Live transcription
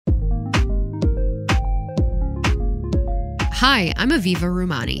Hi, I'm Aviva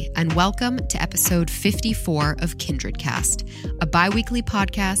Rumani, and welcome to episode 54 of KindredCast, a bi-weekly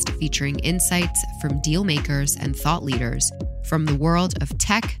podcast featuring insights from deal makers and thought leaders from the world of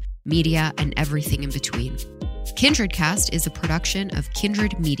tech, media, and everything in between. KindredCast is a production of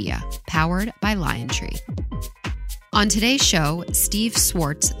Kindred Media, powered by LionTree. On today's show, Steve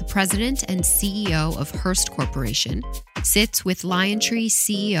Swartz, the president and CEO of Hearst Corporation, sits with LionTree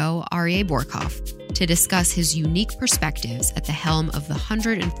CEO Aryeh Bourkoff to discuss his unique perspectives at the helm of the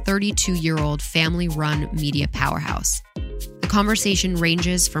 132-year-old family-run media powerhouse. The conversation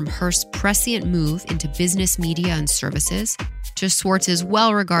ranges from Hearst's prescient move into business media and services to Swartz's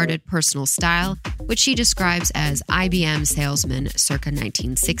well-regarded personal style, which he describes as IBM salesman circa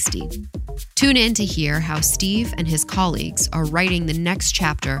 1960. Tune in to hear how Steve and his colleagues are writing the next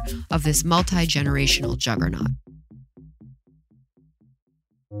chapter of this multi-generational juggernaut.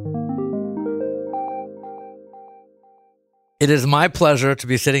 It is my pleasure to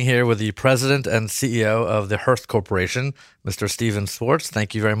be sitting here with the president and CEO of the Hearst Corporation, Mr. Steven Swartz.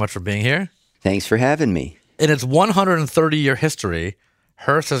 Thank you very much for being here. Thanks for having me. In its 130-year history,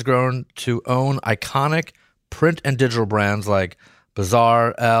 Hearst has grown to own iconic print and digital brands like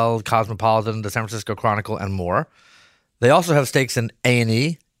Bazaar, Elle, Cosmopolitan, the San Francisco Chronicle, and more. They also have stakes in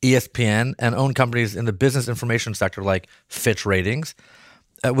A&E, ESPN, and own companies in the business information sector like Fitch Ratings.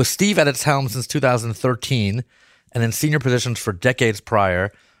 With Steve at its helm since 2013 and in senior positions for decades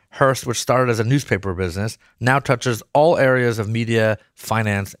prior, Hearst, which started as a newspaper business, now touches all areas of media,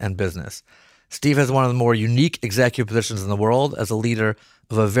 finance, and business. Steve has one of the more unique executive positions in the world as a leader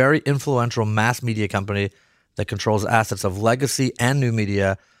of a very influential mass media company that controls assets of legacy and new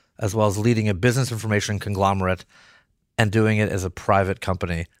media, as well as leading a business information conglomerate and doing it as a private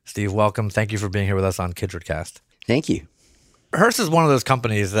company. Steve, welcome. Thank you for being here with us on KindredCast. Thank you. Hearst is one of those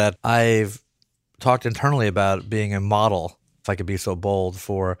companies that I've talked internally about being a model, if I could be so bold,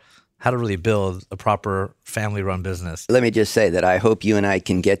 for how to really build a proper family-run business. Let me just say that I hope you and I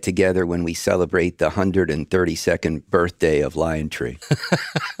can get together when we celebrate the 132nd birthday of LionTree.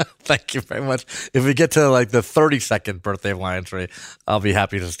 Thank you very much. If we get to like the 32nd birthday of LionTree, I'll be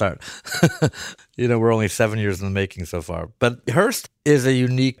happy to start. We're only 7 years in the making so far. But Hearst is a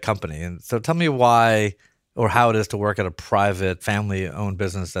unique company. And so tell me why or how it is to work at a private, family-owned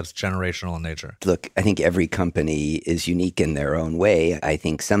business that's generational in nature. Look, I think every company is unique in their own way. I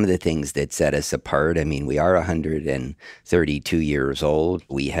think some of the things that set us apart, we are 132 years old.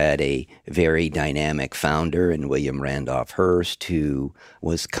 We had a very dynamic founder in William Randolph Hearst who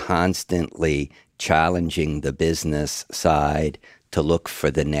was constantly challenging the business side to look for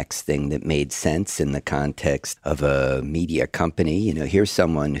the next thing that made sense in the context of a media company. Here's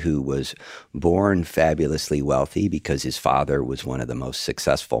someone who was born fabulously wealthy because his father was one of the most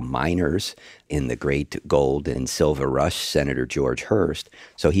successful miners in the great gold and silver rush, Senator George Hearst.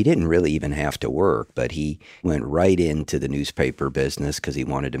 So he didn't really even have to work, but he went right into the newspaper business because he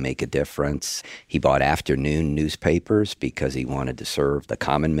wanted to make a difference. He bought afternoon newspapers because he wanted to serve the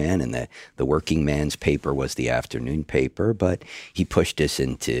common man, and the working man's paper was the afternoon paper, but he pushed us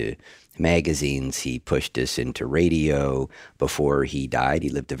into magazines. He pushed us into radio. Before he died, he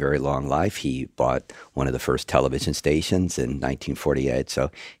lived a very long life. He bought one of the first television stations in 1948.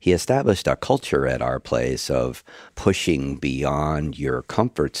 So he established a culture at our place of pushing beyond your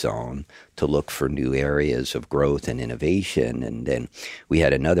comfort zone to look for new areas of growth and innovation. And then we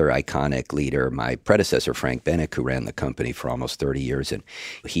had another iconic leader, my predecessor, Frank Bennick, who ran the company for almost 30 years. And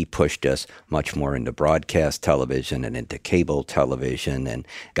he pushed us much more into broadcast television and into cable television and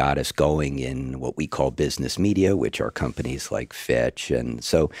got us going in what we call business media, which are companies like Fitch. And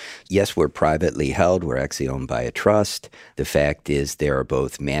so, yes, we're privately held. We're actually owned by a trust. The fact is there are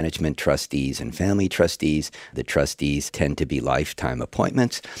both management trustees and family trustees. The trustees tend to be lifetime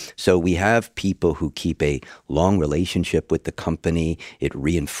appointments. So we have people who keep a long relationship with the company. It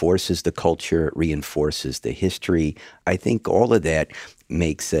reinforces the culture. It reinforces the history. I think all of that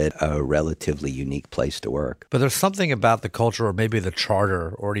makes it a relatively unique place to work. But there's something about the culture or maybe the charter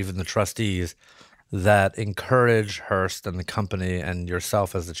or even the trustees that encourage Hearst and the company and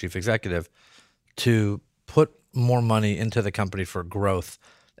yourself as the chief executive to put more money into the company for growth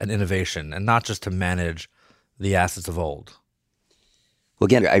and innovation and not just to manage the assets of old. Well,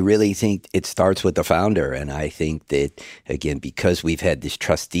 again, I really think it starts with the founder. And I think that, again, because we've had this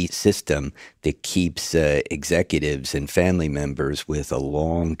trustee system that keeps executives and family members with a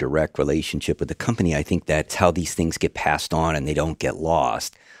long, direct relationship with the company, I think that's how these things get passed on and they don't get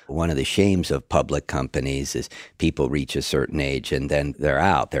lost. One of the shames of public companies is people reach a certain age and then they're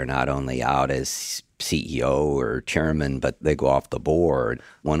out. They're not only out as CEO or chairman, but they go off the board.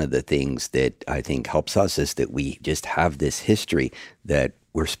 One of the things that I think helps us is that we just have this history that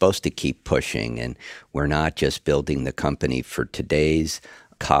we're supposed to keep pushing, and we're not just building the company for today's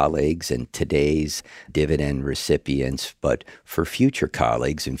colleagues and today's dividend recipients, but for future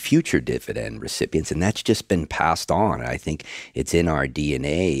colleagues and future dividend recipients. And that's just been passed on. I think it's in our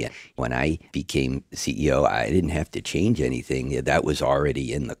DNA. When I became CEO, I didn't have to change anything. That was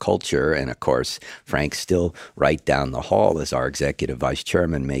already in the culture. And of course, Frank's still right down the hall as our executive vice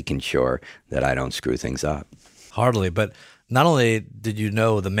chairman, making sure that I don't screw things up. Hardly. But not only did you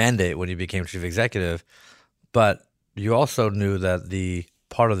know the mandate when you became chief executive, but you also knew that the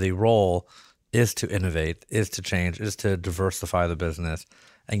part of the role is to innovate, is to change, is to diversify the business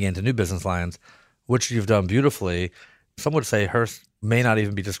and get into new business lines, which you've done beautifully. Some would say Hearst may not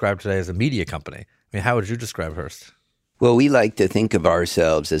even be described today as a media company. I mean, how would you describe Hearst? Well, we like to think of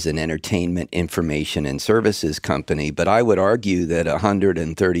ourselves as an entertainment, information, and services company, but I would argue that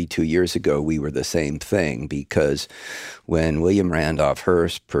 132 years ago, we were the same thing, because when William Randolph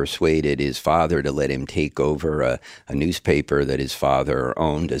Hearst persuaded his father to let him take over a newspaper that his father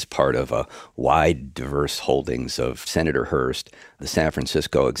owned as part of a wide, diverse holdings of Senator Hearst, the San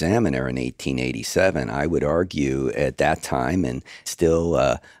Francisco Examiner in 1887, I would argue at that time, and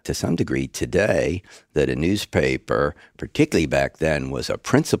still to some degree today, that a newspaper, particularly back then, was a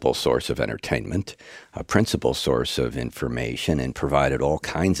principal source of entertainment, a principal source of information, and provided all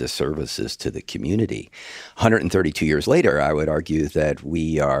kinds of services to the community. 132 years later, I would argue that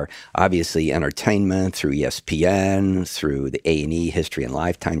we are obviously entertainment through ESPN, through the A&E History and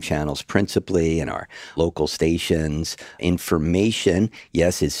Lifetime channels principally, and our local stations. Information,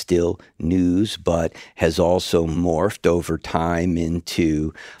 yes, is still news, but has also morphed over time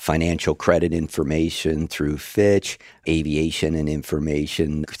into financial credit information through Fitch, aviation and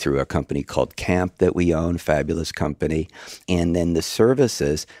information through a company called Camp that we own, fabulous company. And then the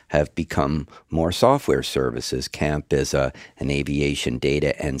services have become more software services. Camp is an aviation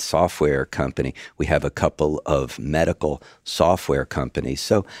data and software company. We have a couple of medical software companies.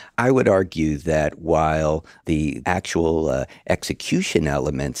 So I would argue that while the actual execution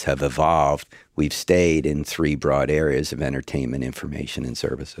elements have evolved, we've stayed in three broad areas of entertainment, information, and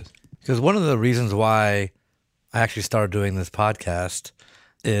services. Because one of the reasons why I actually started doing this podcast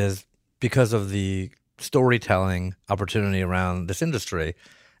is because of the storytelling opportunity around this industry,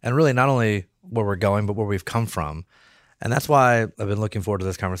 and really not only where we're going, but where we've come from. And that's why I've been looking forward to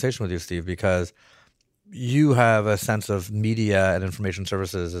this conversation with you, Steve, because you have a sense of media and information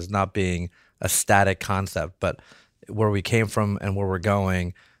services as not being a static concept, but where we came from and where we're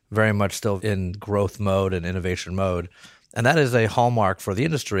going, very much still in growth mode and innovation mode. And that is a hallmark for the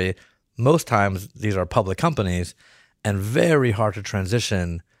industry. Most times these are public companies, and very hard to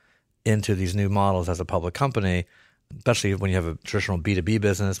transition into these new models as a public company, especially when you have a traditional B2B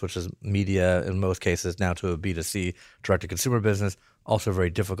business, which is media in most cases, now to a B2C, direct-to-consumer business, also very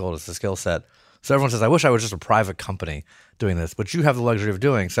difficult as a skill set. So everyone says, I wish I was just a private company doing this, but you have the luxury of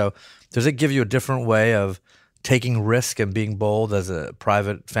doing. So does it give you a different way of taking risk and being bold as a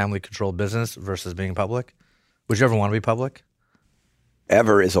private family-controlled business versus being public? Would you ever want to be public?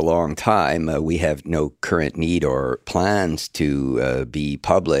 Ever is a long time. We have no current need or plans to be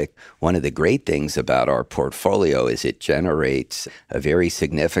public. One of the great things about our portfolio is it generates a very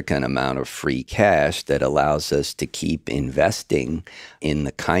significant amount of free cash that allows us to keep investing in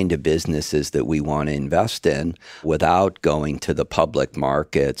the kind of businesses that we want to invest in without going to the public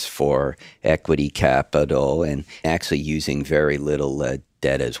markets for equity capital, and actually using very little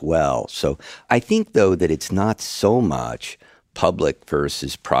debt as well. So I think, though, that it's not so much public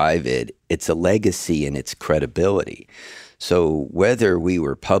versus private, it's a legacy and its credibility. So whether we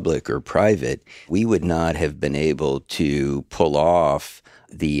were public or private, we would not have been able to pull off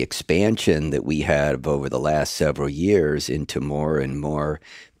the expansion that we had over the last several years into more and more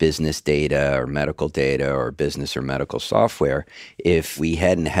business data or medical data or business or medical software if we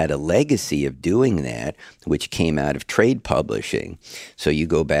hadn't had a legacy of doing that, which came out of trade publishing. So you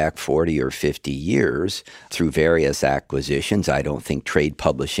go back 40 or 50 years through various acquisitions. I don't think trade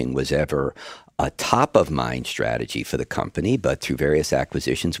publishing was ever a top-of-mind strategy for the company, but through various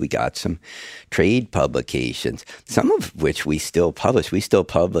acquisitions, we got some trade publications, some of which we still publish. We still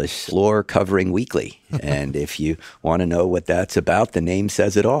publish Floor Covering Weekly, and if you want to know what that's about, the name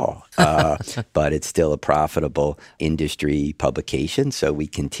says it all. But it's still a profitable industry publication, so we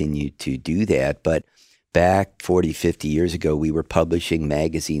continue to do that. But back 40, 50 years ago, we were publishing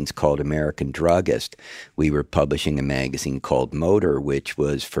magazines called American Druggist. We were publishing a magazine called Motor, which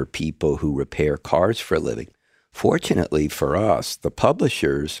was for people who repair cars for a living. Fortunately for us, the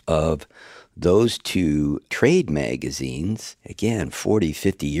publishers of those two trade magazines, again, 40,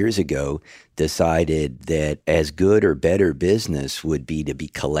 50 years ago, decided that as good or better business would be to be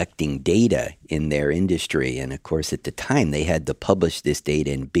collecting data in their industry. And of course, at the time, they had to publish this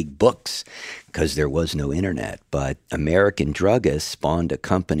data in big books because there was no internet. But American Druggists spawned a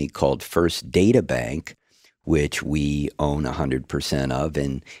company called First Data Bank, which we own 100% of,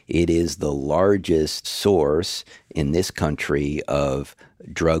 and it is the largest source in this country of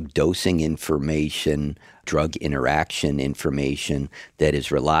drug dosing information, drug interaction information that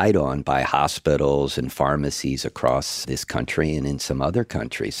is relied on by hospitals and pharmacies across this country and in some other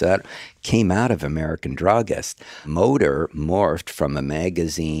countries. So that came out of American Druggist. Motor morphed from a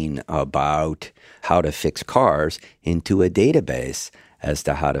magazine about how to fix cars into a database as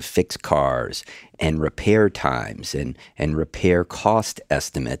to how to fix cars and repair times and repair cost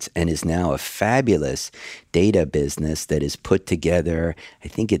estimates, and is now a fabulous data business that is put together. I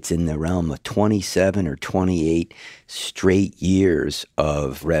think it's in the realm of 27 or 28 straight years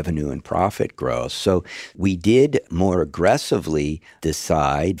of revenue and profit growth. So we did more aggressively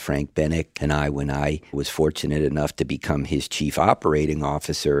decide, Frank Bennick and I, when I was fortunate enough to become his chief operating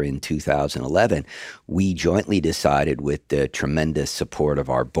officer in 2011, we jointly decided, with the tremendous support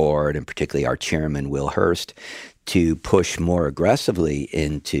of our board and particularly our chairman, Will Hearst, to push more aggressively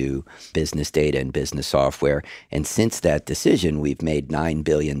into business data and business software. And since that decision, we've made $9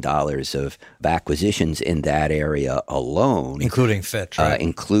 billion of acquisitions in that area alone. Including Fitch, right?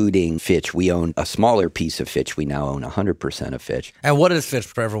 Including Fitch. We own a smaller piece of Fitch. We now own 100% of Fitch. And what is Fitch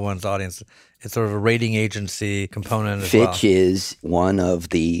for everyone's audience? It's sort of a rating agency component as well. Fitch is one of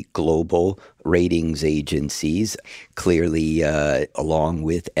the global ratings agencies, clearly along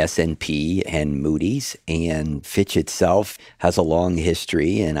with S&P and Moody's. And Fitch itself has a long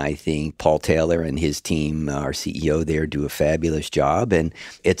history, and I think Paul Taylor and his team, our CEO there, do a fabulous job. And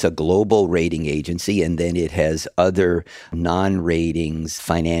it's a global rating agency, and then it has other non-ratings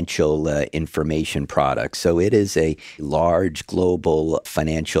financial information products. So it is a large global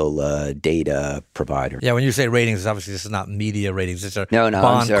financial data provider. Yeah, when you say ratings, obviously this is not media ratings. These are bond,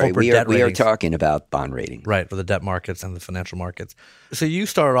 I'm sorry. We debt are ratings. talking about bond rating. Right, for the debt markets and the financial markets. So you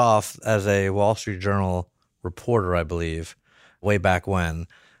started off as a Wall Street Journal reporter, I believe, way back when.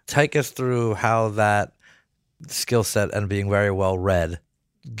 Take us through how that skill set and being very well read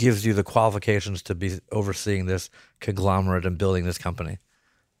gives you the qualifications to be overseeing this conglomerate and building this company.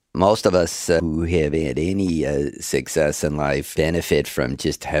 Most of us who have had any success in life benefit from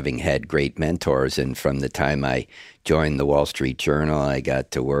just having had great mentors. And from the time I joined the Wall Street Journal, I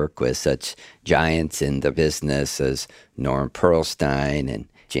got to work with such giants in the business as Norm Pearlstein and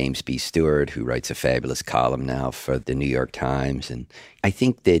James B. Stewart, who writes a fabulous column now for the New York Times. And I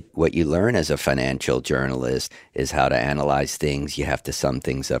think that what you learn as a financial journalist is how to analyze things. You have to sum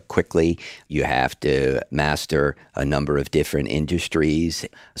things up quickly. You have to master a number of different industries.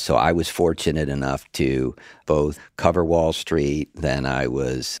 So I was fortunate enough to both cover Wall Street, then I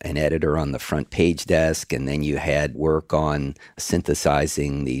was an editor on the front page desk, and then you had work on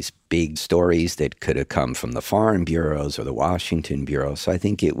synthesizing these big stories that could have come from the foreign bureaus or the Washington Bureau. So I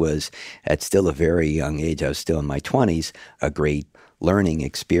think it was, at still a very young age, I was still in my 20s, a great learning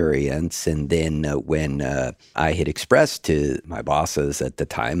experience. And then when I had expressed to my bosses at the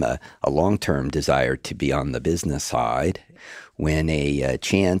time a long-term desire to be on the business side, when a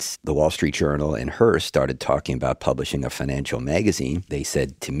chance, the Wall Street Journal and Hearst started talking about publishing a financial magazine, they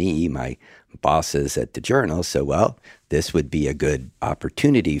said to me, my bosses at the Journal, so, well, this would be a good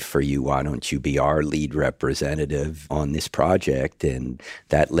opportunity for you. Why don't you be our lead representative on this project? And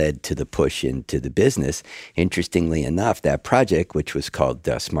that led to the push into the business. Interestingly enough, that project, which was called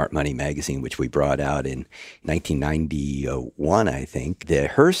Smart Money Magazine, which we brought out in 1991, I think, the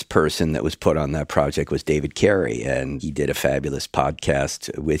Hearst person that was put on that project was David Carey, and he did a fabulous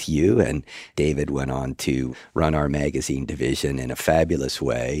podcast with you. And David went on to run our magazine division in a fabulous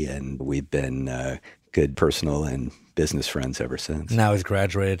way, and we've been good personal and business friends ever since. Now he's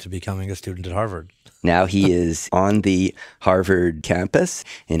graduated to becoming a student at Harvard. Now he is on the Harvard campus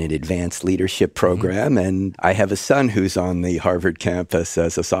in an advanced leadership program, and I have a son who's on the Harvard campus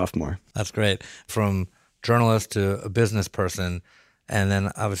as a sophomore. That's great. From journalist to a business person, and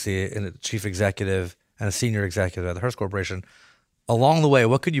then obviously a chief executive and a senior executive at the Hearst Corporation. Along the way,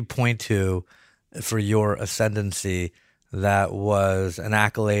 what could you point to for your ascendancy that was an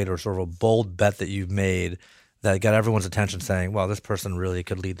accolade or sort of a bold bet that you've made that got everyone's attention saying, well, this person really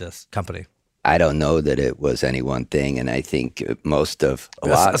could lead this company? I don't know that it was any one thing, and I think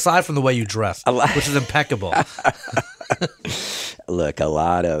aside from the way you dress, which is impeccable. Look, a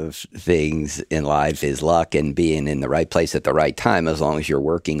lot of things in life is luck and being in the right place at the right time, as long as you're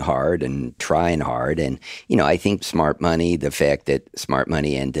working hard and trying hard. And, I think Smart Money, the fact that Smart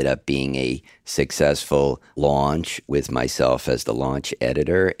Money ended up being a successful launch with myself as the launch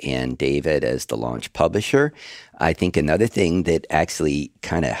editor and David as the launch publisher. I think another thing that actually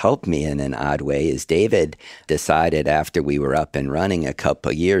kind of helped me in an odd way is David decided after we were up and running a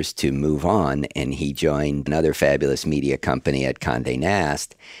couple of years to move on, and he joined another fabulous media company at Condé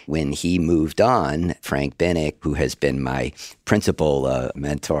Nast. When he moved on, Frank Binnick, who has been my principal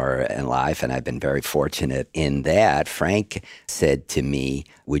mentor in life, and I've been very fortunate in that, Frank said to me,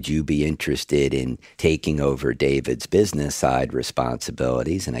 would you be interested in taking over David's business side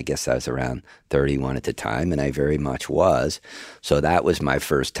responsibilities? And I guess I was around 31 at the time, and I very much was. So that was my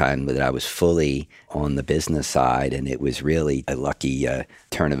first time that I was fully on the business side, and it was really a lucky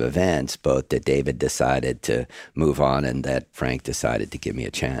turn of events, both that David decided to move on and that Frank decided to give me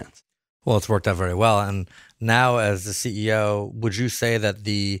a chance. Well, it's worked out very well. And now as the CEO, would you say that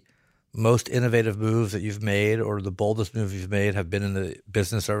the most innovative moves that you've made or the boldest moves you've made have been in the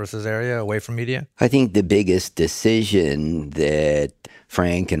business services area away from media? I think the biggest decision that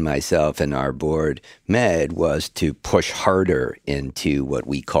Frank and myself and our board made was to push harder into what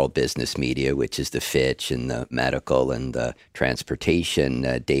we call business media, which is the Fitch and the medical and the transportation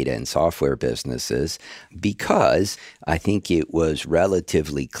data and software businesses, because I think it was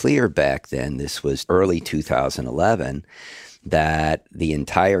relatively clear back then, this was early 2011, that the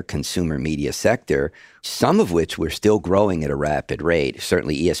entire consumer media sector, some of which were still growing at a rapid rate.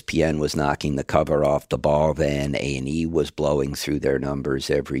 Certainly ESPN was knocking the cover off the ball then. A&E was blowing through their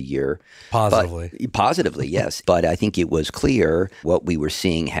numbers every year. Positively, yes. But I think it was clear what we were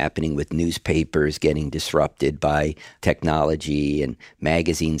seeing happening with newspapers getting disrupted by technology and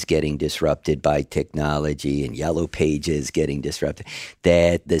magazines getting disrupted by technology and yellow pages getting disrupted,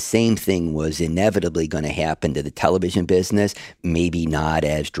 that the same thing was inevitably going to happen to the television business, maybe not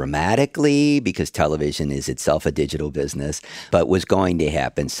as dramatically because television is itself a digital business, but was going to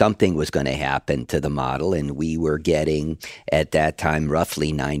happen. Something was going to happen to the model, and we were getting, at that time,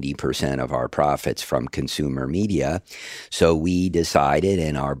 roughly 90% of our profits from consumer media. So we decided,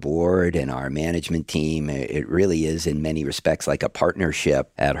 and our board and our management team, it really is in many respects like a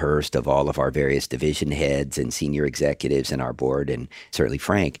partnership at Hearst of all of our various division heads and senior executives in our board, and certainly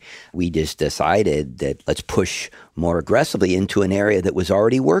Frank. We just decided that let's push more aggressively into an area that was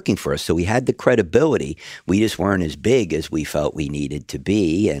already working for us. So we had the credibility. We just weren't as big as we felt we needed to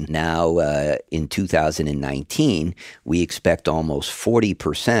be. And now in 2019, we expect almost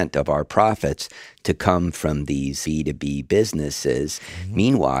 40% of our profits to come from these B2B businesses. Mm-hmm.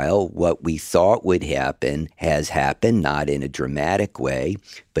 Meanwhile, what we thought would happen has happened, not in a dramatic way,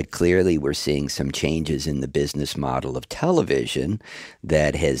 but clearly we're seeing some changes in the business model of television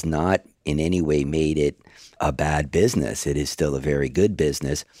that has not in any way made it a bad business. It is still a very good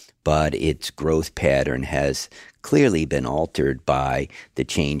business, but its growth pattern has clearly been altered by the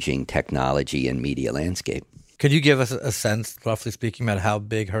changing technology and media landscape. Could you give us a sense, roughly speaking, about how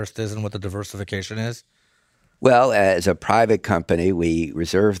big Hearst is and what the diversification is? Well, as a private company, we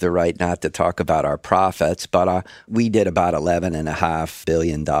reserve the right not to talk about our profits, but we did about $11.5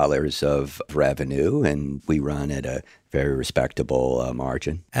 billion of revenue, and we run at a very respectable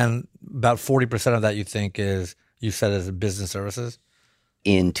margin. And about 40% of that you think is, you said, is business services?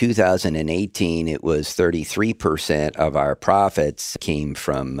 In 2018, it was 33% of our profits came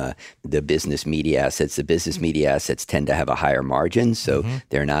from the business media assets. The business media assets tend to have a higher margin, so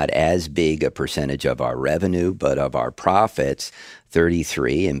they're not as big a percentage of our revenue, but of our profits,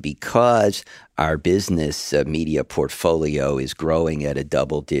 33. And because our business media portfolio is growing at a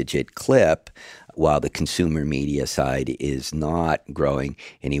double-digit clip, while the consumer media side is not growing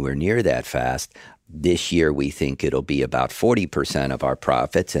anywhere near that fast, this year, we think it'll be about 40% of our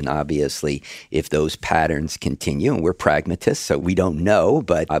profits. And obviously, if those patterns continue, and we're pragmatists, so we don't know,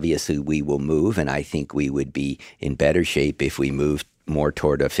 but obviously we will move. And I think we would be in better shape if we moved more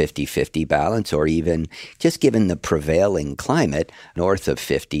toward a 50-50 balance, or even just given the prevailing climate, north of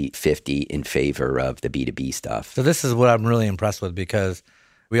 50-50 in favor of the B2B stuff. So this is what I'm really impressed with, because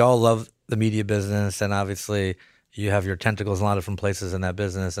we all love the media business, and obviously you have your tentacles in a lot of different places in that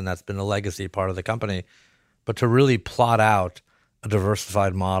business, and that's been a legacy part of the company. But to really plot out a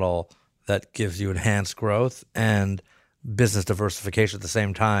diversified model that gives you enhanced growth and business diversification at the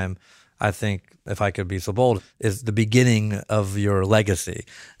same time, I think, if I could be so bold, is the beginning of your legacy.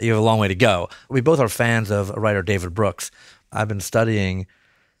 You have a long way to go. We both are fans of writer David Brooks. I've been studying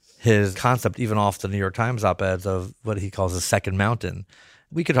his concept even off the New York Times op-eds of what he calls the second mountain.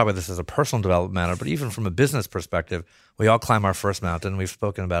 we could talk about this as a personal development matter, but even from a business perspective, we all climb our first mountain. We've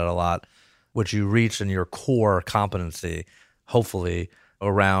spoken about it a lot, which you reach in your core competency, hopefully,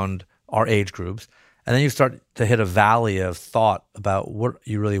 around our age groups. And then you start to hit a valley of thought about what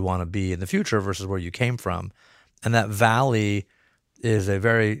you really want to be in the future versus where you came from. And that valley is a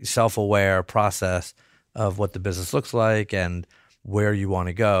very self-aware process of what the business looks like and where you want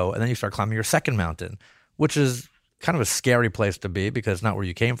to go. And then you start climbing your second mountain, which is kind of a scary place to be because it's not where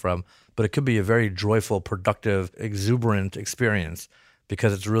you came from, but it could be a very joyful, productive, exuberant experience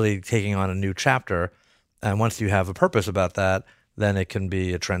because it's really taking on a new chapter. And once you have a purpose about that, then it can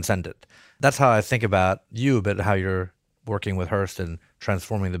be a transcendent. That's how I think about you, but how you're working with Hearst and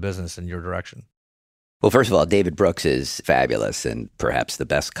transforming the business in your direction. Well, first of all, David Brooks is fabulous and perhaps the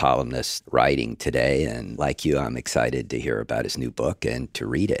best columnist writing today. And like you, I'm excited to hear about his new book and to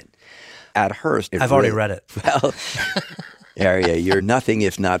read it. At Hearst, I've already read it. Well, Arya, you're nothing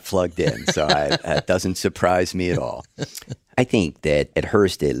if not plugged in, so that doesn't surprise me at all. I think that at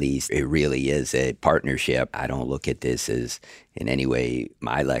Hearst, at least, it really is a partnership. I don't look at this as in any way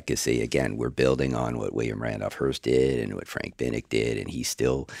my legacy. Again, we're building on what William Randolph Hearst did and what Frank Binnick did, and he's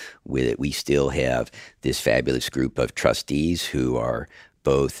still with it. We still have this fabulous group of trustees who are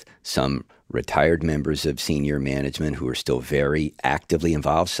both some retired members of senior management who are still very actively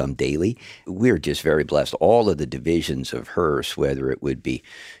involved, some daily. We're just very blessed. All of the divisions of Hearst, whether it would be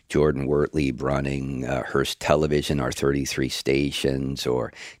Jordan Wertlieb running Hearst Television, our 33 stations,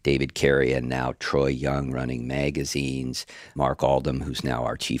 or David Carey and now Troy Young running magazines, Mark Aldham, who's now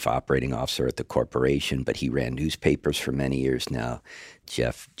our chief operating officer at the corporation, but he ran newspapers for many years now,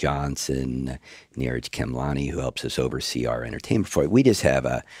 Jeff Johnson, Neeraj Kemlani, who helps us oversee our entertainment for it. We just have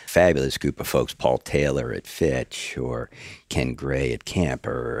a fabulous group of folks, Paul Taylor at Fitch or Ken Gray at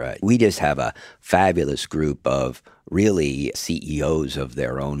Camper. We just have a fabulous group of really CEOs of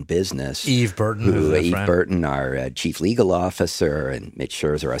their own business. Eve Burton, our chief legal officer, and Mitch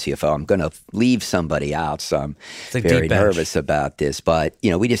Scherzer, our CFO. I'm going to leave somebody out, so I'm very nervous about this. But,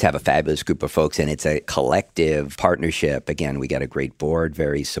 we just have a fabulous group of folks, and it's a collective partnership. Again, we got a great board,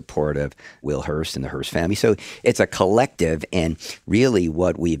 very supportive, Will Hearst and the Hearst family. So it's a collective, and really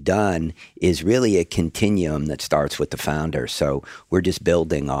what we've done is really a continuum that starts with the founder. So we're just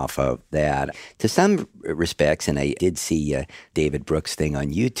building off of that. To some respects, and I did see David Brooks' thing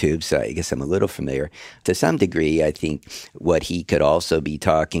on YouTube, so I guess I'm a little familiar. To some degree, I think what he could also be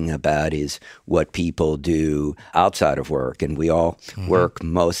talking about is what people do outside of work. And we all work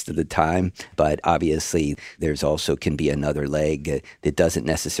most of the time, but obviously there's also can be another leg that doesn't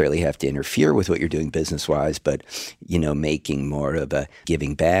necessarily have to interfere with what you're doing business-wise, but, making more of a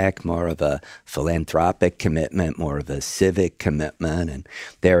giving back, more of a philanthropic commitment, more of a civic commitment. And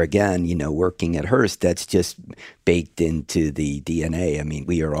there again, working at Hearst, that's just baked into the DNA. I mean,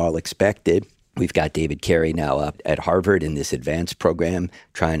 we are all expected. We've got David Carey now up at Harvard in this advanced program,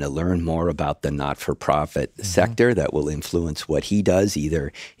 trying to learn more about the not-for-profit sector that will influence what he does,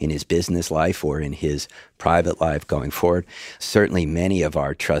 either in his business life or in his private life going forward. Certainly many of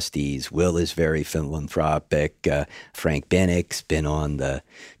our trustees, Will is very philanthropic. Frank Binnick's been on the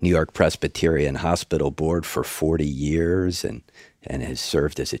New York Presbyterian Hospital Board for 40 years and has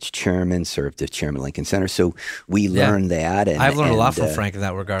served as its chairman, served as chairman of Lincoln Center. So we learned that. And I've learned a lot from Frank in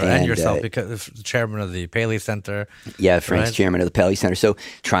that regard, and yourself, because the chairman of the Paley Center. Yeah, Frank's chairman of the Paley Center. So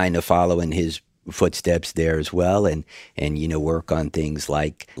trying to follow in his footsteps there as well and work on things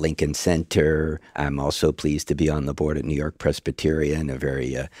like Lincoln Center. I'm also pleased to be on the board at New York Presbyterian, a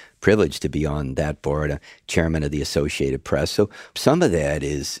very privileged to be on that board, chairman of the Associated Press. So some of that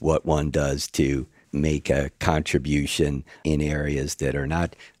is what one does to make a contribution in areas that are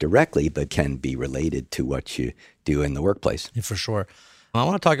not directly but can be related to what you do in the workplace. Yeah, for sure. I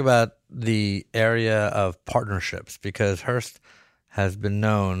want to talk about the area of partnerships because Hearst has been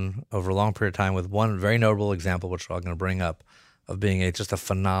known over a long period of time with one very notable example, which I'm going to bring up, of being just a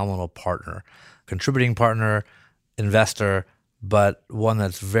phenomenal partner, contributing partner, investor, but one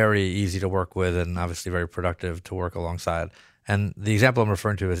that's very easy to work with and obviously very productive to work alongside. And the example I'm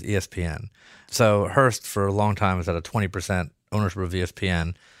referring to is ESPN. So Hearst, for a long time, has had a 20% ownership of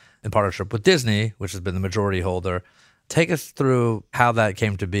ESPN in partnership with Disney, which has been the majority holder. Take us through how that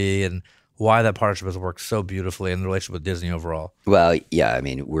came to be and why that partnership has worked so beautifully in the relationship with Disney overall. Well, yeah, I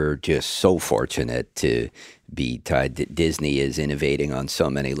mean, we're just so fortunate to be tied. Disney is innovating on so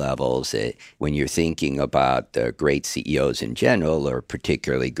many levels. When you're thinking about great CEOs in general, or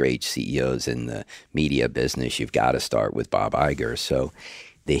particularly great CEOs in the media business, you've got to start with Bob Iger. So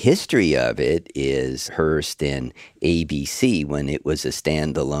The history of it is Hearst and ABC, when it was a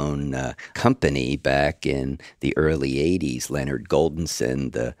standalone company back in the early 80s. Leonard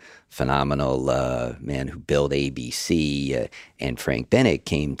Goldenson, the phenomenal man who built ABC, and Frank Bennett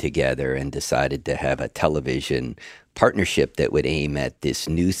came together and decided to have a television partnership that would aim at this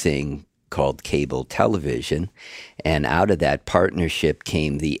new thing called cable television. And out of that partnership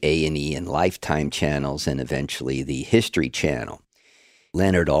came the A&E and Lifetime channels and eventually the History Channel.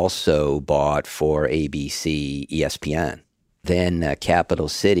 Leonard also bought for ABC ESPN. Then Capital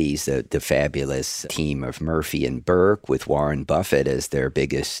Cities, the fabulous team of Murphy and Burke with Warren Buffett as their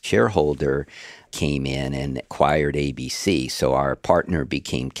biggest shareholder, came in and acquired ABC. So our partner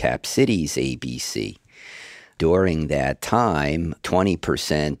became Cap Cities ABC. During that time,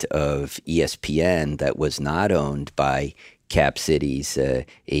 20% of ESPN that was not owned by Cap Cities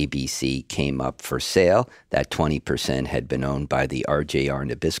ABC came up for sale. That 20% had been owned by the RJR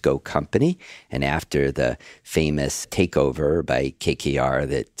Nabisco Company. And after the famous takeover by KKR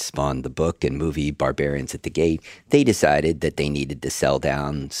that spawned the book and movie Barbarians at the Gate, they decided that they needed to sell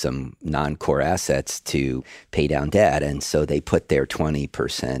down some non-core assets to pay down debt. And so they put their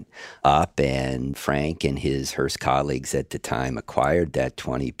 20% up, and Frank and his Hearst colleagues at the time acquired that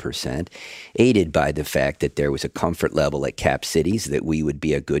 20%, aided by the fact that there was a comfort level at Cap Cities that we would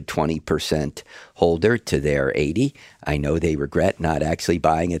be a good 20% holder to their 80. I know they regret not actually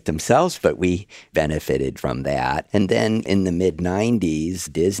buying it themselves, but we benefited from that. And then in the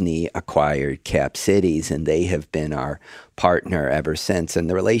mid-90s, Disney acquired Cap Cities, and they have been our partner ever since. And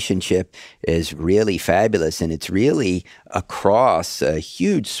the relationship is really fabulous, and it's really across a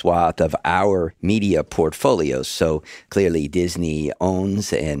huge swath of our media portfolio. So clearly Disney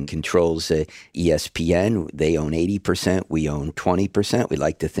owns and controls ESPN. They own 80%, we own 20%. We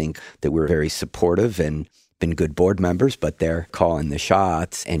like to think that we're very supportive and been good board members, but they're calling the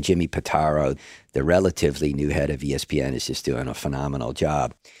shots. And Jimmy Pitaro, the relatively new head of ESPN, is just doing a phenomenal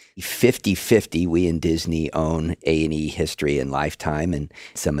job. 50-50, we and Disney own A&E, History, and Lifetime and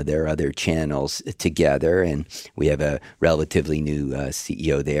some of their other channels together. And we have a relatively new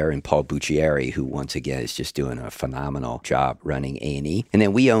CEO there in Paul Buccieri, who once again is just doing a phenomenal job running A&E. And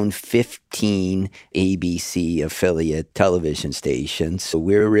then we own 15 ABC affiliate television stations. So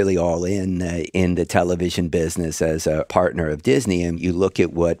we're really all in the television business as a partner of Disney. And you look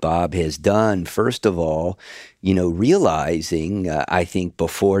at what Bob has done, first of all, realizing, I think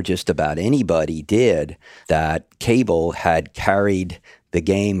before just about anybody did, that cable had carried the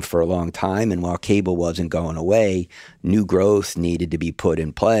game for a long time. And while cable wasn't going away, new growth needed to be put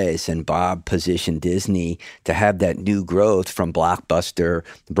in place. And Bob positioned Disney to have that new growth from blockbuster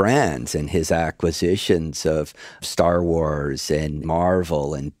brands, and his acquisitions of Star Wars and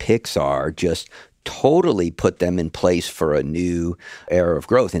Marvel and Pixar just totally put them in place for a new era of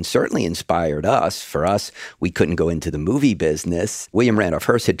growth, and certainly inspired us. For us, we couldn't go into the movie business. William Randolph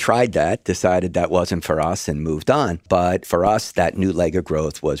Hearst had tried that, decided that wasn't for us, and moved on. But for us, that new leg of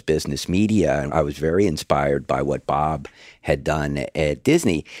growth was business media. And I was very inspired by what Bob had done at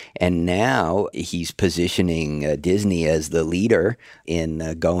Disney. And now he's positioning Disney as the leader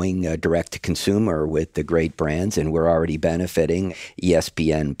in going direct to consumer with the great brands, and we're already benefiting.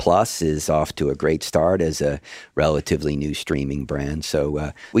 ESPN Plus is off to a great start as a relatively new streaming brand.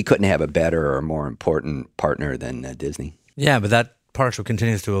 So we couldn't have a better or more important partner than Disney. Yeah, but that partnership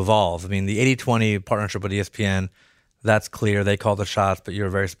continues to evolve. I mean, the 80-20 partnership with ESPN, that's clear. They call the shots, but you're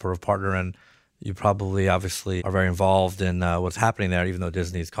a very supportive partner, and you probably obviously are very involved in what's happening there, even though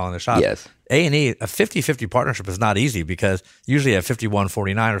Disney's calling the shots. Yes. A&E, a 50-50 partnership is not easy, because usually at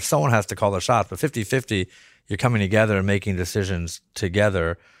 51-49, or someone has to call the shots, but 50-50, you're coming together and making decisions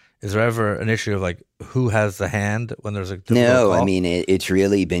together. Is there ever an issue of like who has the hand when there's a difficult call? I mean, it's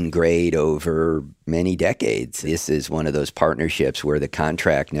really been great over many decades. This is one of those partnerships where the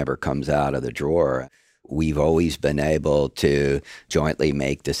contract never comes out of the drawer. We've always been able to jointly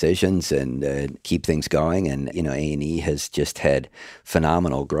make decisions and keep things going. And, A&E has just had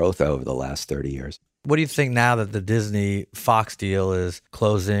phenomenal growth over the last 30 years. What do you think now that the Disney-Fox deal is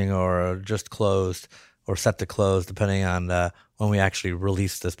closing or just closed or set to close, depending on when we actually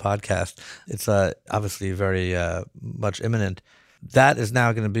release this podcast? It's obviously very much imminent. That is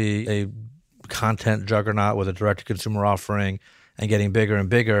now going to be a content juggernaut with a direct-to-consumer offering and getting bigger and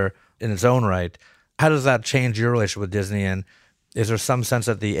bigger in its own right. How does that change your relationship with Disney? And is there some sense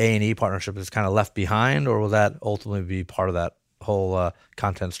that the A&E partnership is kind of left behind, or will that ultimately be part of that whole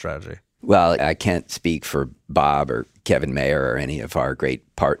content strategy? Well, I can't speak for Bob or Kevin Mayer or any of our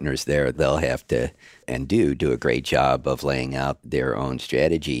great partners there, they'll have to and do a great job of laying out their own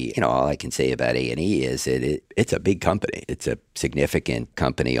strategy. All I can say about A&E is that it's a big company. It's a significant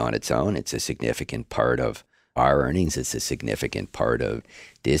company on its own. It's a significant part of our earnings. It's a significant part of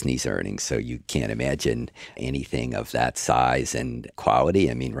Disney's earnings. So you can't imagine anything of that size and quality.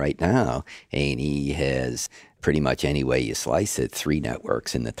 I mean, right now, A&E has pretty much any way you slice it, 3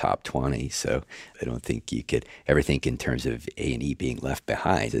 networks in the top 20. So I don't think you could ever think in terms of A&E being left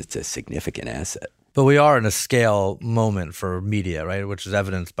behind. It's a significant asset. But we are in a scale moment for media, right? Which is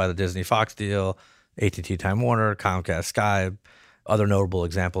evidenced by the Disney-Fox deal, AT&T Time Warner, Comcast Sky, other notable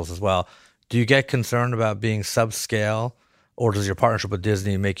examples as well. Do you get concerned about being subscale, or does your partnership with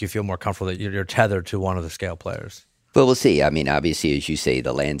Disney make you feel more comfortable that you're tethered to one of the scale players? Well, we'll see. I mean, obviously, as you say,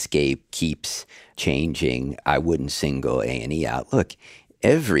 the landscape keeps changing. I wouldn't single A&E out. Look,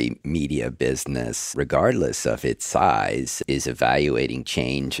 every media business, regardless of its size, is evaluating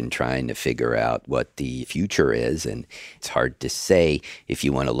change and trying to figure out what the future is. And it's hard to say if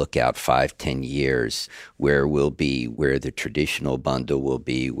you want to look out 5-10 years where we'll be, where the traditional bundle will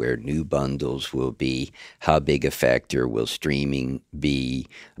be, where new bundles will be, how big a factor will streaming be,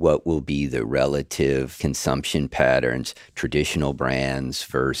 what will be the relative consumption patterns, traditional brands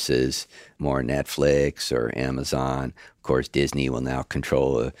versus more Netflix or Amazon. Of course, Disney will now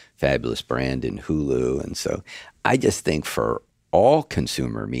control a fabulous brand in Hulu. And so I just think for all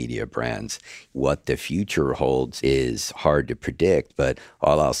consumer media brands, what the future holds is hard to predict. But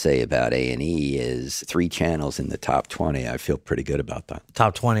all I'll say about A&E is 3 channels in the top 20. I feel pretty good about that.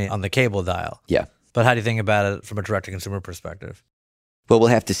 Top 20 on the cable dial. Yeah. But how do you think about it from a direct-to-consumer perspective? Well, we'll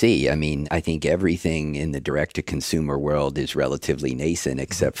have to see. I mean, I think everything in the direct-to-consumer world is relatively nascent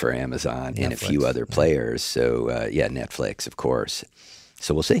except for Amazon and a few other players. So, Netflix, of course.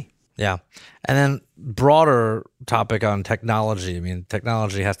 So we'll see. Yeah. And then broader topic on technology. I mean,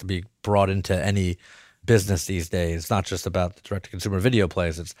 technology has to be brought into any business these days. It's not just about the direct-to-consumer video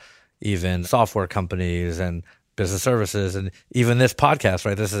plays. It's even software companies and business services, and even this podcast,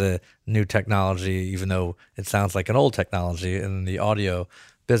 right? This is a new technology, even though it sounds like an old technology in the audio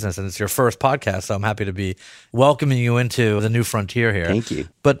business. And it's your first podcast, so I'm happy to be welcoming you into the new frontier here. Thank you.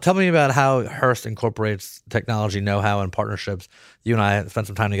 But tell me about how Hearst incorporates technology know-how and partnerships. You and I spent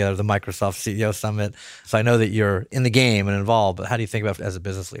some time together at the Microsoft CEO Summit, so I know that you're in the game and involved, but how do you think about it as a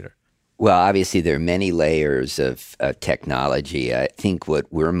business leader? Well, obviously, there are many layers of technology. I think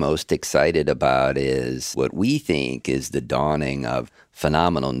what we're most excited about is what we think is the dawning of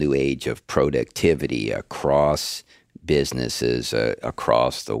phenomenal new age of productivity across businesses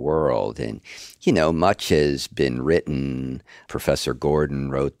across the world. And, much has been written. Professor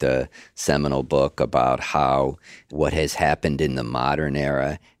Gordon wrote the seminal book about how what has happened in the modern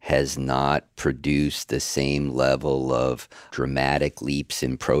era has not produced the same level of dramatic leaps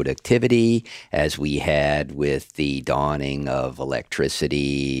in productivity as we had with the dawning of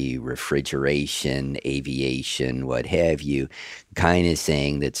electricity, refrigeration, aviation, what have you, kind of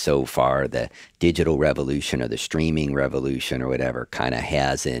saying that so far the digital revolution or the streaming revolution or whatever kind of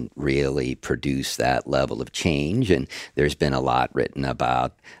hasn't really produced that level of change. And there's been a lot written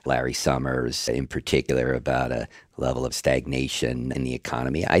about, Larry Summers in particular, about a level of stagnation in the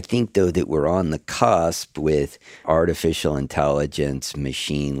economy. I think, though, that we're on the cusp with artificial intelligence,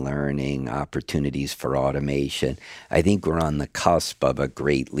 machine learning, opportunities for automation. I think we're on the cusp of a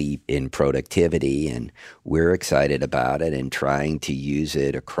great leap in productivity, and we're excited about it and trying to use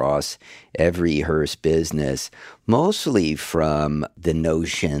it across every Hearst business, mostly from the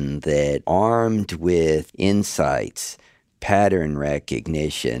notion that armed with insights, pattern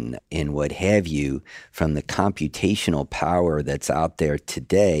recognition, and what have you, from the computational power that's out there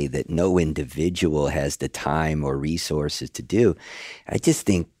today that no individual has the time or resources to do. I just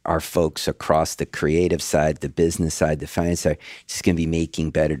think our folks across the creative side, the business side, the finance side, just going to be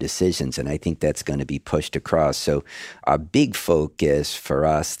making better decisions. And I think that's going to be pushed across. So a big focus for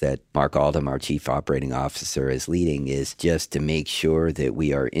us that Mark Oldham, our Chief Operating Officer, is leading is just to make sure that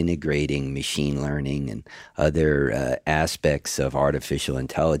we are integrating machine learning and other aspects of artificial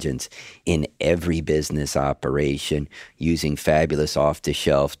intelligence in every business operation, using fabulous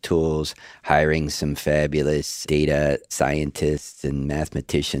off-the-shelf tools, hiring some fabulous data scientists and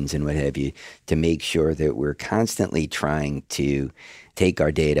mathematicians and what have you, to make sure that we're constantly trying to take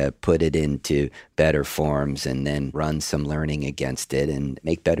our data, put it into better forms, and then run some learning against it and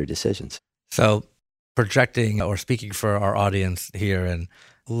make better decisions. So projecting or speaking for our audience here and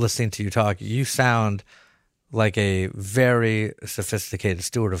listening to you talk, you sound like a very sophisticated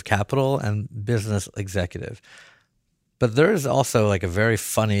steward of capital and business executive. But there is also like a very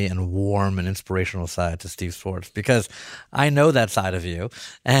funny and warm and inspirational side to Steve Swartz, because I know that side of you,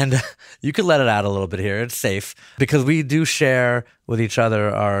 and you could let it out a little bit here. It's safe, because we do share with each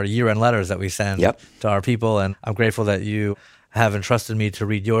other our year-end letters that we send to our people, and I'm grateful that you have entrusted me to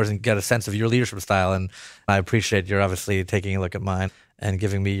read yours and get a sense of your leadership style, and I appreciate you're obviously taking a look at mine and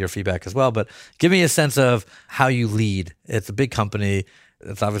giving me your feedback as well. But give me a sense of how you lead. It's a big company.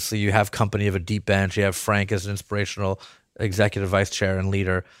 It's obviously, you have company of a deep bench. You have Frank as an inspirational executive vice chair and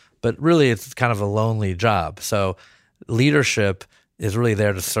leader, but really it's kind of a lonely job. So leadership is really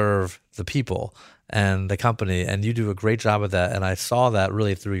there to serve the people and the company, and you do a great job of that. And I saw that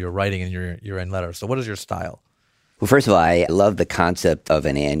really through your writing and your year-end letter. So what is your style? Well, first of all, I love the concept of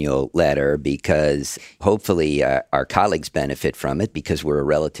an annual letter, because hopefully our colleagues benefit from it, because we're a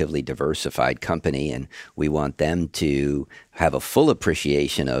relatively diversified company and we want them to have a full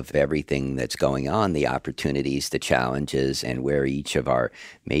appreciation of everything that's going on, the opportunities, the challenges, and where each of our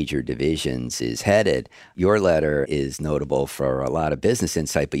major divisions is headed. Your letter is notable for a lot of business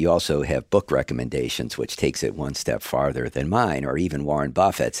insight, but you also have book recommendations, which takes it one step farther than mine, or even Warren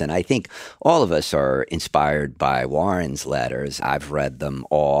Buffett's. And I think all of us are inspired by Warren's letters. I've read them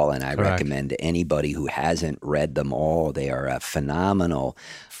all, and I recommend anybody who hasn't read them all. They are a phenomenal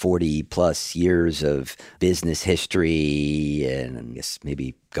 40 plus years of business history, and I guess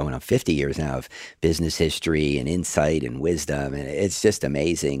maybe going on 50 years now of business history and insight and wisdom. And it's just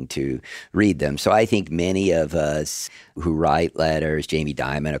amazing to read them. So I think many of us who write letters, Jamie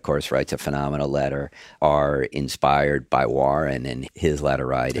Dimon, of course, writes a phenomenal letter, are inspired by Warren and his letter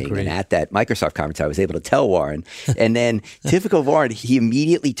writing. Agreed. And at that Microsoft conference, I was able to tell Warren. And then typical Warren, he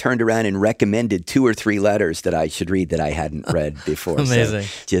immediately turned around and recommended 2 or 3 letters that I should read that I hadn't read before. Amazing.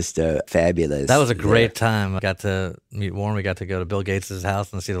 So just fabulous. That was a great time. I got to meet Warren. We got to go to Bill Gates'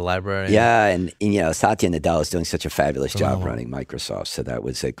 house and see the library. Yeah, and Satya Nadella is doing such a fabulous job running Microsoft. So that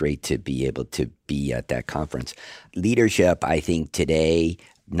was great to be able to be at that conference. Leadership, I think today,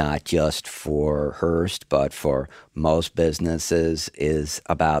 not just for Hearst, but for most businesses, is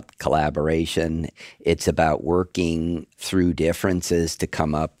about collaboration. It's about working through differences to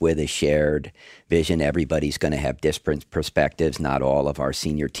come up with a shared vision. Everybody's going to have different perspectives. Not all of our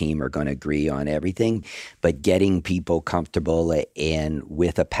senior team are going to agree on everything, but getting people comfortable and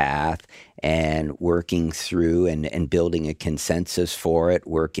with a path and working through and building a consensus for it,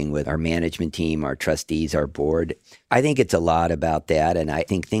 working with our management team, our trustees, our board. I think it's a lot about that. And I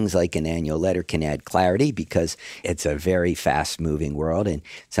think things like an annual letter can add clarity, because it's a very fast-moving world, and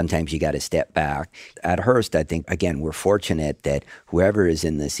sometimes you got to step back. At Hearst, I think, again, we're fortunate that whoever is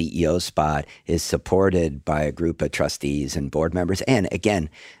in the CEO spot is supported by a group of trustees and board members, and again,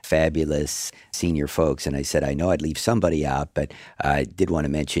 fabulous senior folks. And I said, I know I'd leave somebody out, but I did want to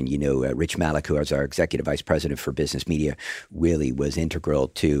mention, Rich Malik, who is our executive vice president for business media, really was integral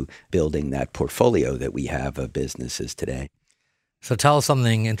to building that portfolio that we have of businesses today. So tell us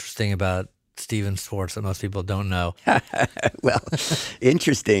something interesting about Steven Swartz that most people don't know. Well,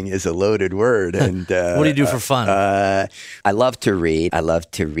 interesting is a loaded word. And what do you do for fun? I love to read. I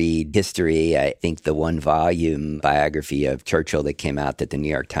love to read history. I think the 1-volume biography of Churchill that came out that the New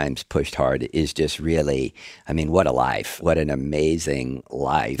York Times pushed hard is just really, what a life. What an amazing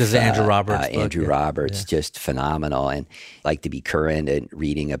life. This is Andrew Roberts' book. Andrew Roberts, just phenomenal. And like to be current and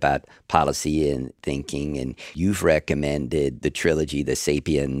reading about policy and thinking. And you've recommended the trilogy, The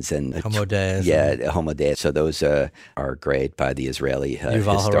Sapiens and Homo Deus. Yeah, Homo Deus. So those are great by the Israeli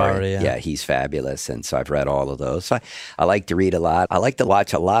Yuval historian. Harari, Yeah, he's fabulous. And so I've read all of those. So I like to read a lot. I like to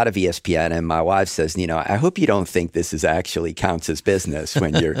watch a lot of ESPN. And my wife says, I hope you don't think this is actually counts as business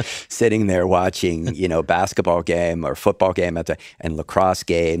when you're sitting there watching, basketball game or football game and lacrosse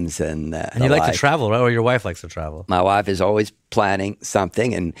games. And you like to travel, right? Or your wife likes to travel. My wife is always planning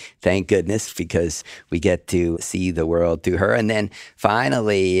something, and thank goodness, because we get to see the world through her. And then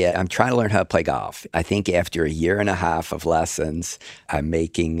finally, I'm trying to learn how to play golf. I think after 1.5 years of lessons, I'm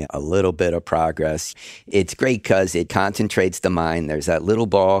making a little bit of progress. It's great because it concentrates the mind. There's that little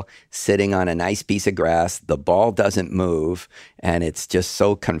ball sitting on a nice piece of grass. The ball doesn't move, and it's just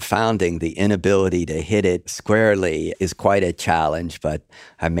so confounding. The inability to hit it squarely is quite a challenge, but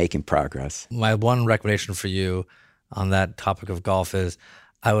I'm making progress. My one recommendation for you on that topic of golf is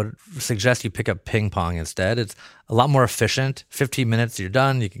I would suggest you pick up ping pong instead. It's a lot more efficient. 15 minutes, you're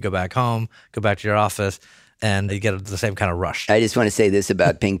done. You can go back home, go back to your office, and you get the same kind of rush. I just want to say this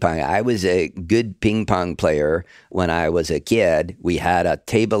about ping pong. I was a good ping pong player when I was a kid. We had a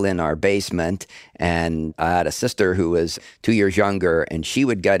table in our basement, And I had a sister who was 2 years younger, and she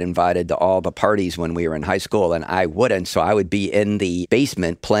would get invited to all the parties when we were in high school, and I wouldn't. So I would be in the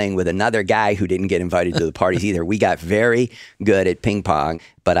basement playing with another guy who didn't get invited to the parties either. We got very good at ping pong,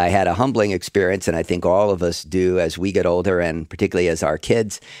 but I had a humbling experience, and I think all of us do as we get older, and particularly as our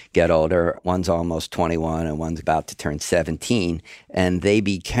kids get older. One's almost 21 and one's about to turn 17, and they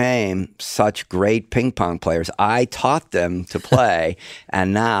became such great ping pong players. I taught them to play,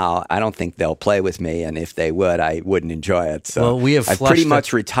 and now I don't think they'll play with me, and if they would, I wouldn't enjoy it. So I pretty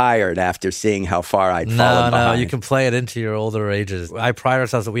much retired after seeing how far I'd fallen behind. No, you can play it into your older ages. I pride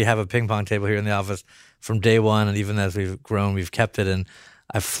ourselves that we have a ping pong table here in the office from day one, and even as we've grown, we've kept it, and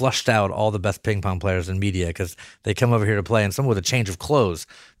I've flushed out all the best ping pong players in media because they come over here to play, and some with a change of clothes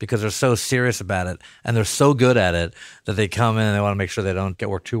because they're so serious about it and they're so good at it that they come in and they want to make sure they don't get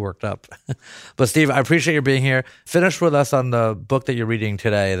too worked up. But Steve, I appreciate you being here. Finish with us on the book that you're reading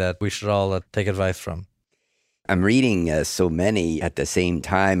today that we should all take advice from. I'm reading so many at the same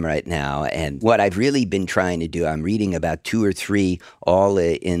time right now, and what I've really been trying to do, I'm reading about 2 or 3 all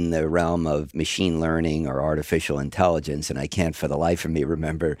in the realm of machine learning or artificial intelligence, and I can't for the life of me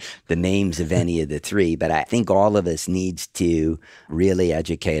remember the names of any of the 3, but I think all of us needs to really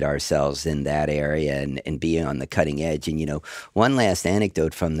educate ourselves in that area and be on the cutting edge. And, one last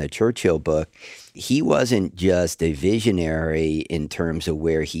anecdote from the Churchill book. He wasn't just a visionary in terms of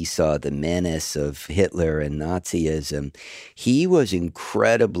where he saw the menace of Hitler and Nazism. He was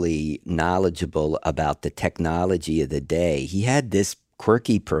incredibly knowledgeable about the technology of the day. He had this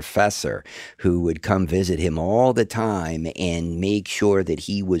quirky professor who would come visit him all the time and make sure that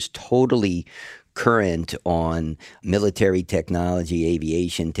he was totally current on military technology,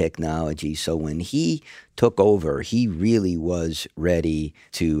 aviation technology. So when he took over, he really was ready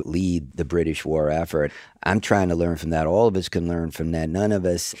to lead the British war effort. I'm trying to learn from that. All of us can learn from that. None of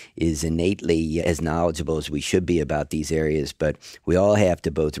us is innately as knowledgeable as we should be about these areas, but we all have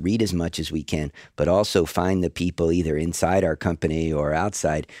to both read as much as we can, but also find the people either inside our company or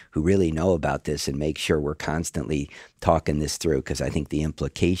outside who really know about this and make sure we're constantly talking this through, because I think the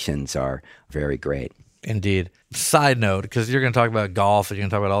implications are very great. Indeed. Side note, because you're going to talk about golf and you're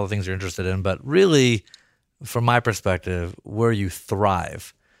going to talk about all the things you're interested in, but really, from my perspective, where you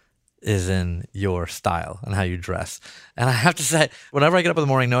thrive is in your style and how you dress. And I have to say, whenever I get up in the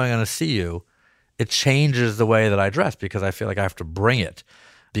morning knowing I'm going to see you, it changes the way that I dress because I feel like I have to bring it,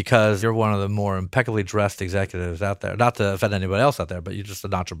 because you're one of the more impeccably dressed executives out there. Not to offend anybody else out there, but you're just a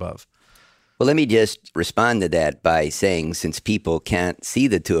notch above. Well, let me just respond to that by saying, since people can't see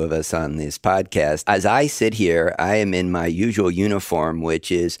the two of us on this podcast, as I sit here, I am in my usual uniform,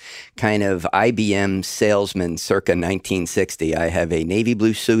 which is kind of IBM salesman circa 1960. I have a navy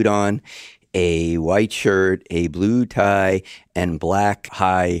blue suit on, a white shirt, a blue tie, and black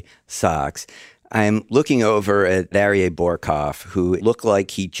high socks. I'm looking over at Aryeh Borkoff, who looked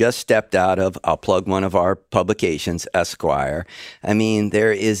like he just stepped out of, I'll plug one of our publications, Esquire. I mean,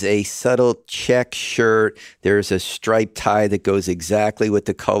 there is a subtle check shirt. There's a striped tie that goes exactly with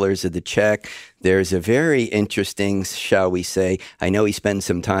the colors of the check. There's a very interesting, shall we say, I know he spends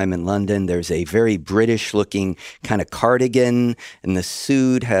some time in London. There's a very British-looking kind of cardigan, and the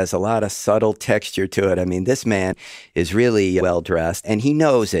suit has a lot of subtle texture to it. I mean, this man is really well-dressed, and he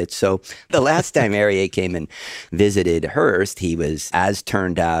knows it. So the last time Aryeh came and visited Hearst, he was as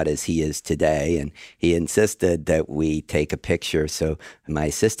turned out as he is today, and he insisted that we take a picture. So my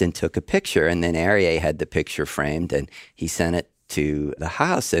assistant took a picture, and then Aryeh had the picture framed, and he sent it to the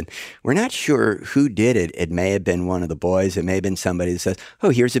house, and we're not sure who did it. It may have been one of the boys. It may have been somebody that says, oh,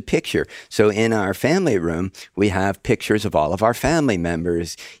 here's a picture. So in our family room, we have pictures of all of our family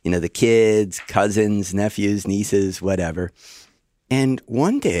members, the kids, cousins, nephews, nieces, whatever. And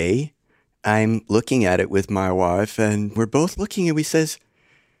one day I'm looking at it with my wife, and we're both looking, and we says,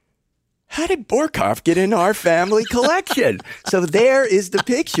 how did Borkoff get in our family collection? So there is the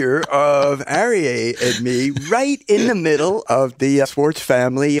picture of Aryeh and me right in the middle of the Swartz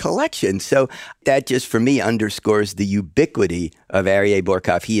family collection. So that just, for me, underscores the ubiquity of Aryeh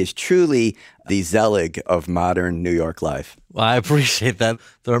Borkoff. He is truly the Zelig of modern New York life. Well, I appreciate that.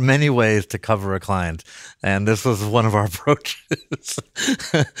 There are many ways to cover a client, and this was one of our approaches.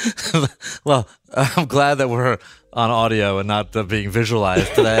 Well, I'm glad that we're on audio and not being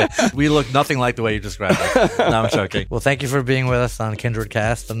visualized today. We look nothing like the way you described it. No, I'm joking. Well, thank you for being with us on Kindred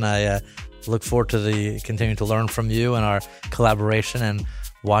Cast, and I look forward to continuing to learn from you and our collaboration and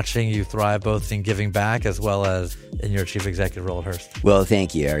watching you thrive both in giving back as well as in your chief executive role at Hearst. Well,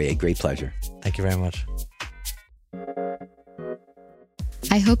 thank you, Aryeh. Great pleasure. Thank you very much.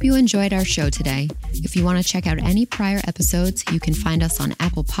 I hope you enjoyed our show today. If you want to check out any prior episodes, you can find us on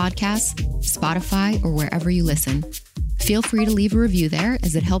Apple Podcasts, Spotify, or wherever you listen. Feel free to leave a review there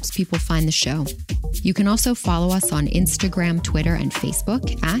as it helps people find the show. You can also follow us on Instagram, Twitter, and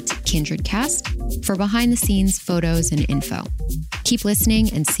Facebook at KindredCast for behind-the-scenes photos and info. Keep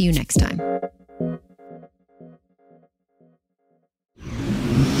listening and see you next time.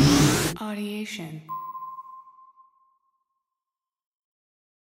 Audiation.